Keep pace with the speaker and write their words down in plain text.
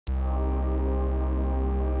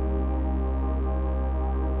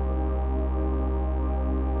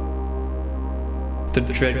The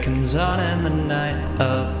dread comes on in the night,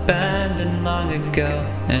 abandoned long ago,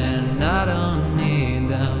 and I don't need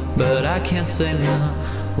them, but I can't say no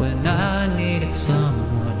when I needed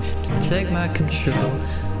someone to take my control.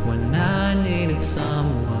 When I needed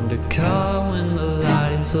someone to call when the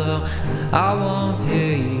light is low. I won't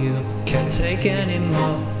hear you, can't take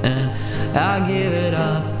anymore, and I'll give it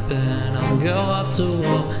up and I'll go off to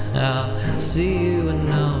war. I'll see you in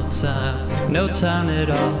no time at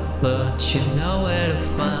all, but you know where to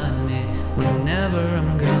find me whenever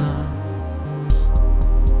I'm gone.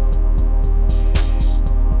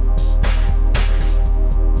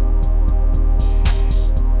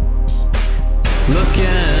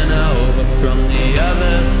 Looking over from the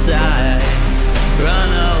other side,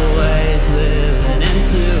 runaways living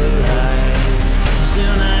into life.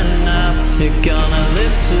 Soon enough you're gonna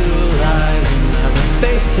live two lives and have a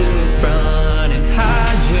face to front and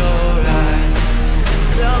hide your eyes.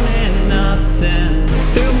 Tell me nothing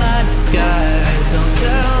through my disguise. Don't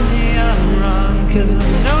tell me I'm wrong, 'cause I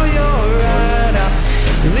know you're right. I'll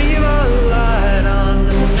leave a light on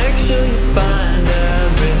to make sure you find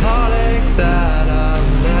every heartache that I've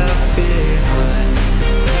left behind.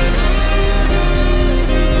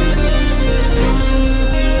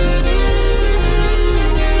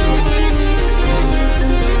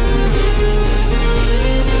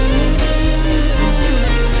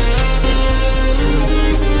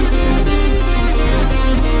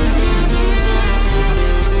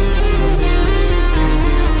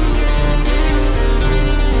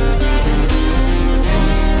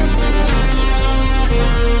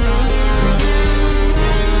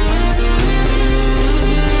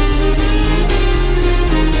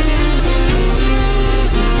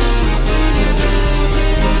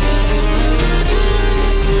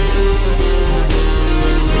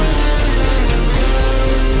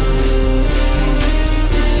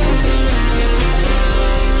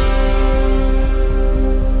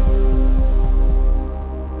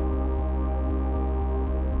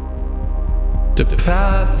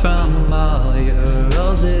 Deprived from all your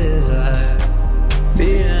old desire,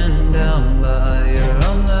 beaten down by your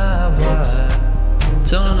own live wire,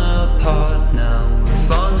 torn apart now,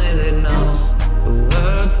 if only they know. The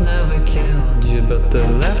words never killed you, but they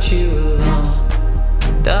left you alone.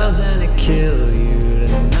 Doesn't it kill you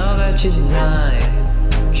to know that you're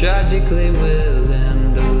dying, tragically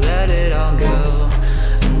willing to let it all go?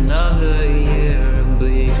 Another year of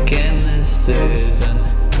bleak aimless days, and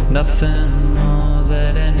nothing more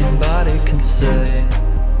that anybody can say.